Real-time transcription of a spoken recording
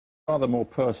rather more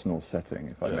personal setting,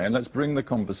 if I may, and let's bring the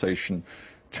conversation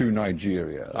to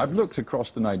Nigeria. I've looked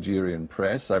across the Nigerian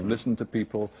press, I've listened to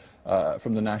people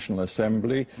from the National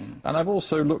Assembly, and I've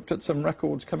also looked at some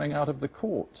records coming out of the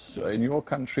courts in your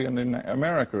country and in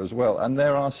America as well, and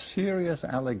there are serious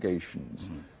allegations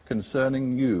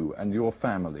concerning you and your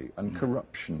family and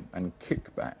corruption and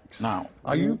kickbacks. Now,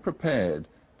 are you prepared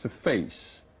to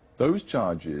face those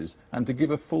charges and to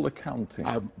give a full accounting?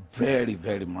 Very,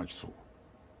 very much so.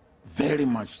 Very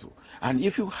much so. And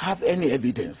if you have any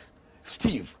evidence,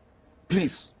 Steve,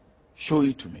 please show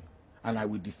it to me, and I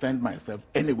will defend myself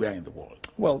anywhere in the world.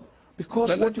 Well,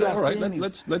 because what you are saying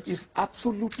is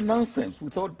absolute nonsense,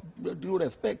 without due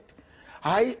respect.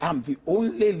 I am the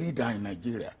only leader in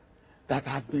Nigeria that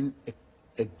has been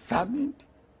examined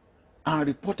and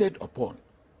reported upon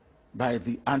by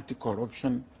the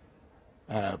anti-corruption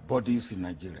bodies in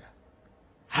Nigeria.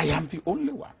 I am the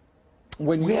only one.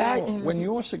 When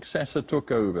your successor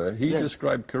took over, he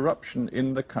described corruption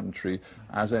in the country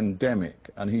as endemic,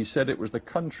 and he said it was the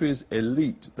country's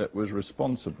elite that was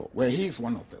responsible. Well, he's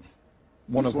one of them.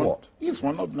 One of what? He's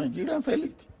one of Nigeria's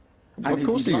elite. Well, of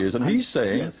course he is, and he's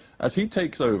saying, as he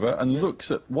takes over and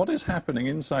looks at what is happening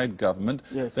inside government,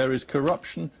 there is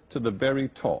corruption to the very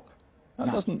top.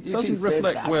 That doesn't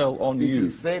reflect well on you.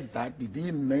 If he said that, did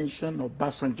he mention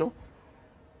Obasanjo?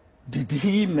 Did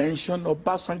he mention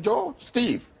Obasanjo,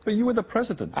 Steve? But you were the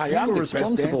president. I am the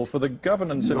responsible for the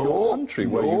governance of your country.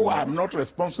 No, I'm not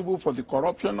responsible for the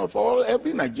corruption of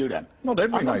every Nigerian. Not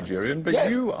every Nigerian,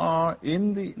 but you are,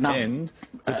 in the end,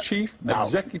 the chief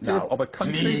executive of a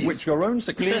country which your own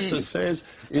successor says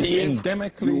is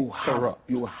endemically corrupt.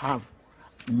 You have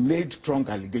made strong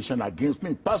allegation against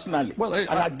me personally,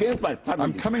 and against my family.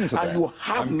 I'm coming to that.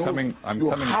 And you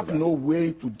have no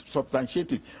way to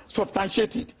substantiate it.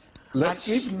 Substantiate it. And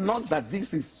if not that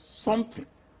this is something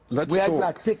where you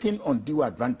are taking undue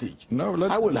advantage,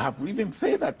 I will have even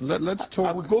say that. Let's talk.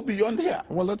 I will go beyond here.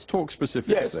 Well, let's talk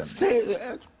specifics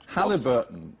then.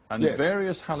 Halliburton and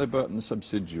various Halliburton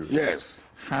subsidiaries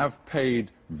have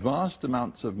paid vast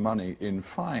amounts of money in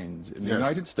fines in the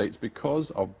United States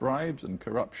because of bribes and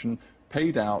corruption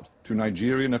paid out to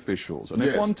Nigerian officials. And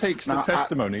if one takes the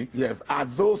testimony... Are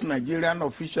those Nigerian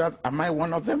officials, am I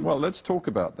one of them? Well, let's talk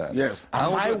about that.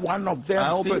 Am I one of them,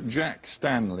 Albert Jack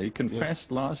Stanley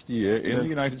confessed last year in the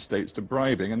United States to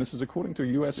bribing, and this is according to a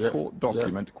U.S. court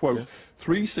document, quote,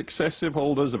 3 successive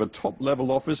holders of a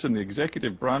top-level office in the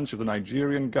executive branch of the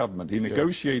Nigerian government. He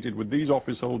negotiated with these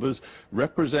office holders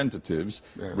representatives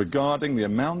regarding the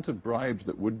amount of bribes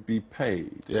that would be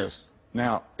paid.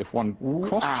 Now, if one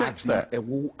cross-checks that,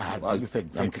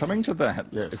 I'm coming to that,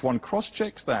 if one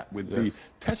cross-checks that with the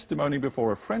testimony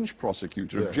before a French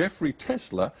prosecutor of Jeffrey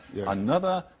Tesla,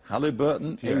 another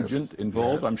Halliburton agent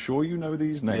involved, I'm sure you know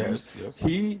these names,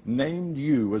 he named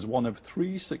you as one of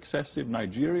 3 successive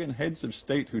Nigerian heads of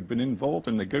state who'd been involved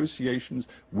in negotiations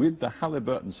with the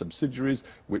Halliburton subsidiaries,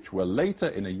 which were later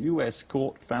in a U.S.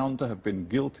 court found to have been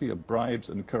guilty of bribes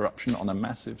and corruption on a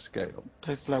massive scale.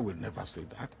 Tesla will never say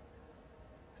that.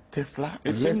 Tesla,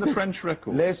 it's in the French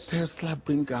records. Let Tesla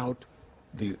bring out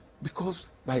because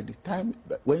by the time,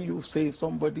 when you say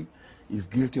somebody is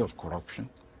guilty of corruption,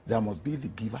 there must be the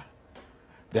giver,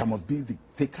 there must be the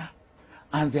taker,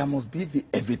 and there must be the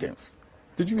evidence.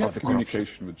 Did you have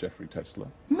communication with Jeffrey Tesla?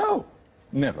 No.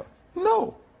 Never?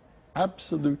 No.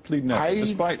 Absolutely never,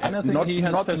 despite anything he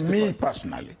has testified. Not me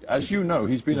personally. As you know,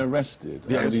 he's been arrested,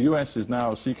 and the U.S. is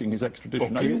now seeking his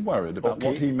extradition. Are you worried about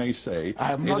what he may say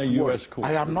in a U.S. court?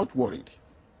 I am not worried.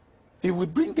 He will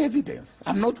bring evidence.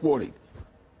 I'm not worried.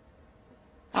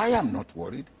 I am not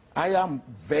worried. I am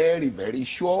very, very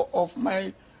sure of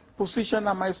my position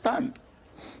and my stand.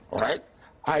 All right?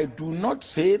 I do not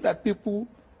say that people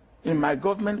in my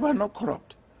government were not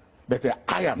corrupt. But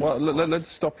I am. Well, let's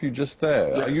stop you just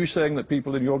there. Are you saying that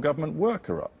people in your government were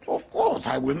corrupt? Of course,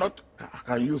 I will not.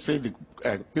 Can you say the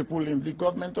people in the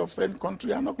government of any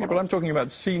country are not corrupt? But I'm talking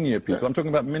about senior people. I'm talking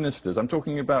about ministers. I'm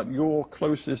talking about your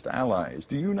closest allies.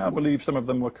 Do you now believe some of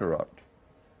them were corrupt?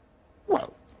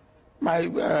 Well, my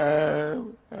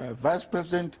vice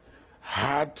president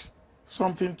had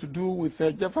something to do with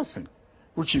Jefferson,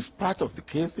 which is part of the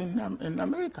case in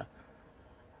America.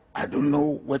 I don't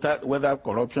know whether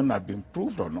corruption has been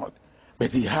proved or not,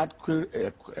 but he had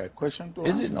a question to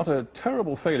answer. Is it not a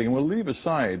terrible failing? And we'll leave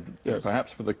aside,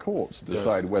 perhaps for the courts to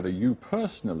decide whether you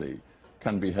personally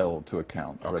can be held to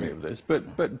account for any of this, but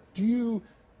do you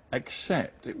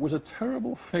accept it was a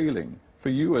terrible failing for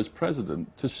you as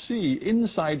president to see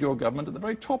inside your government, at the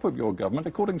very top of your government,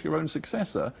 according to your own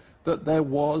successor, that there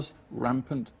was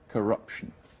rampant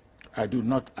corruption? I do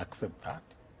not accept that,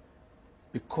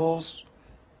 because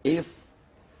if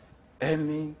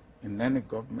in any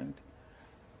government,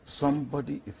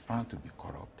 somebody is found to be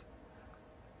corrupt,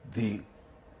 the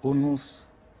onus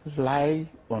lie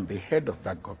on the head of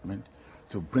that government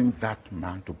to bring that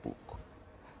man to book.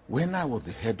 When I was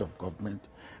the head of government,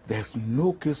 there's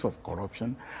no case of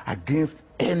corruption against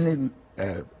any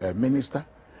minister,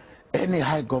 any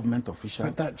high government official.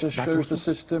 But that just shows the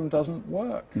system doesn't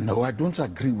work. No, I don't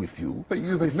agree with you. But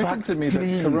you've admitted to me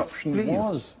that corruption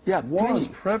was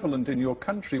prevalent in your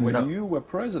country when you were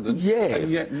president, and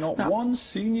yet not one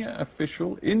senior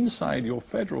official inside your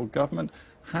federal government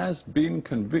has been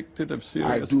convicted of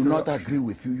serious corruption. I do not agree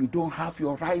with you. You don't have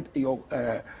your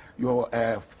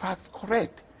facts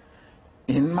correct.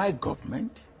 In my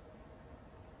government,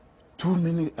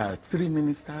 3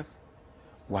 ministers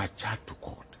were charged to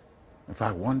court. In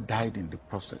fact, one died in the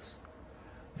process.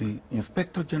 The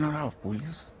Inspector General of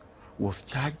Police was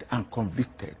charged and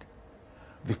convicted.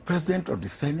 The President of the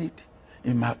Senate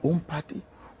in my own party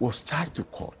was charged to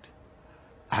court.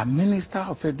 A Minister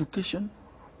of Education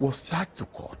was charged to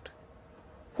court.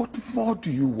 What more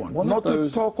do you want? Not to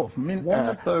talk of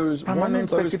permanent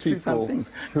secretaries and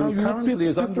things. Who currently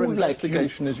is under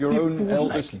investigation is your own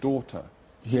eldest daughter.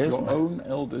 Yes, your own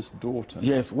eldest daughter.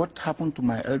 Yes, what happened to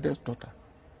my eldest daughter?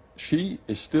 She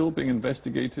is still being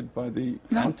investigated by the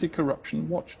anti-corruption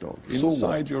watchdog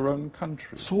inside your own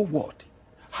country. So what?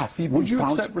 Has he been Would you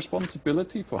accept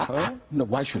responsibility for her? No,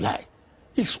 why should I?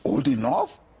 He's old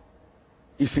enough.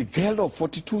 He's a girl of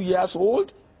 42 years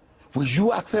old. Will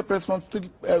you accept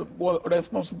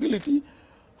responsibility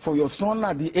for your son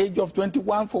at the age of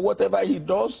 21 for whatever he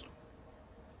does?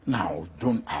 Now,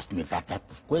 don't ask me that type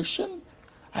of question.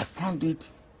 I found it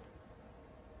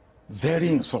very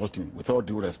insulting, with all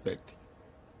due respect.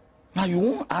 Now, you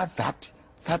won't ask that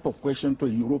type of question to a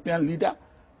European leader?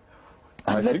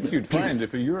 I think you'd find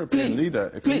if a European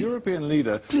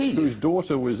leader, whose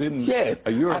daughter was in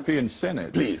a European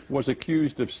Senate, was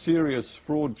accused of serious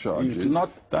fraud charges,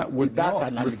 that would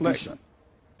not reflect.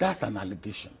 That's an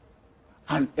allegation.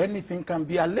 And anything can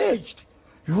be alleged.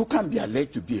 You can be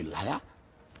alleged to be a liar.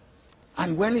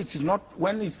 And when it's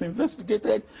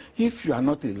investigated, if you are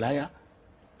not a liar,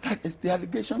 that is the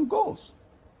allegation goes.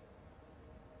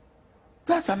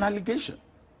 That's an allegation.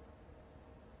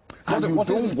 And you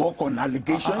don't work on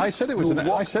allegation. I said it was an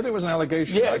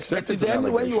allegation. Yes, I accepted then an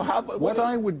allegation. when you have what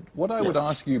I would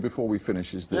ask you before we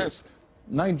finish is this: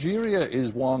 Nigeria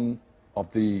is one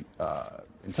of the,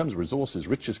 in terms of resources,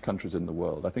 richest countries in the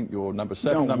world. I think you're number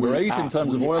 7, number 8 in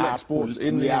terms of oil exports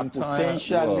in the entire world. We are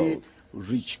potentially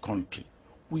rich country.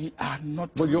 We are not.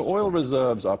 Well, your oil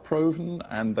reserves are proven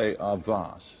and they are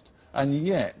vast, and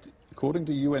yet, according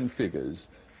to UN figures,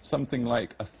 something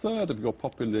like 1/3 of your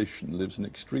population lives in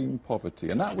extreme poverty,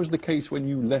 and that was the case when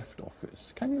you left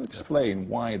office. Can you explain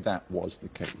why that was the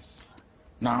case?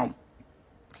 Now,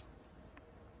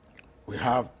 we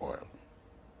have oil,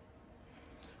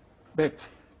 but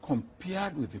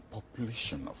compared with the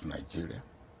population of Nigeria,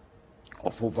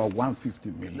 of over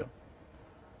 150 million,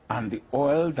 and the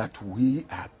oil that we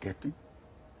are getting,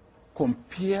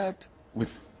 compared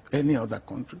with any other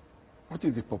country, what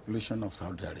is the population of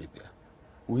Saudi Arabia?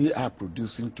 We are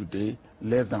producing today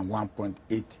less than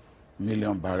 1.8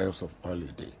 million barrels of oil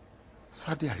a day.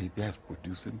 Saudi Arabia is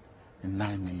producing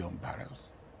 9 million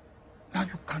barrels. Now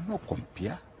you cannot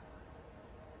compare.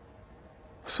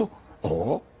 So,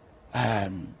 or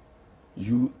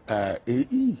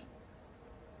UAE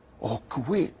or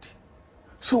Kuwait.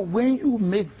 So when you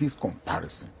make this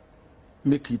comparison,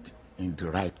 make it in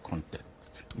the right context.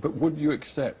 But would you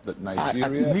accept that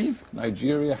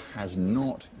Nigeria has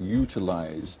not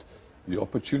utilized the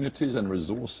opportunities and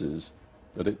resources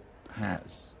that it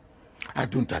has? I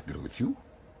don't agree with you.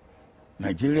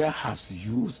 Nigeria has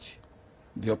used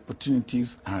the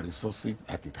opportunities and resources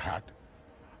that it had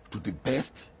to the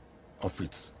best of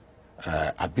its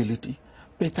ability.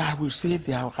 But I will say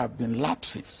there have been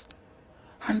lapses.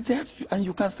 And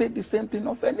you can say the same thing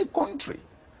of any country.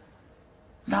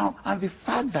 Now, and the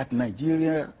fact that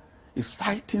Nigeria is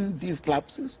fighting these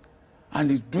lapses and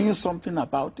is doing something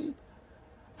about it,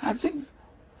 I think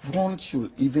one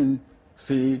should even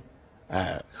say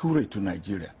hooray to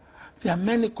Nigeria. There are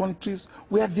many countries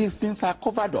where these things are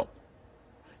covered up.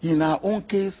 In our own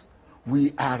case,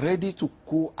 we are ready to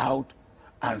go out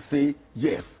and say,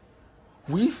 yes,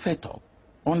 we set up,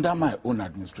 under my own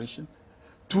administration,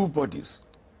 2 bodies,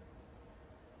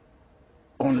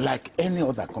 unlike any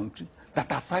other country,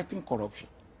 that are fighting corruption.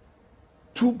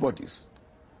 2 bodies.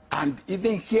 And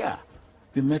even here,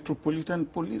 the Metropolitan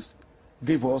Police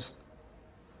gave us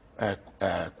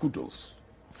kudos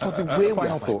for the way we are fighting.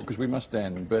 Final thought, because we must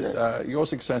end, but your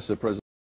successor, President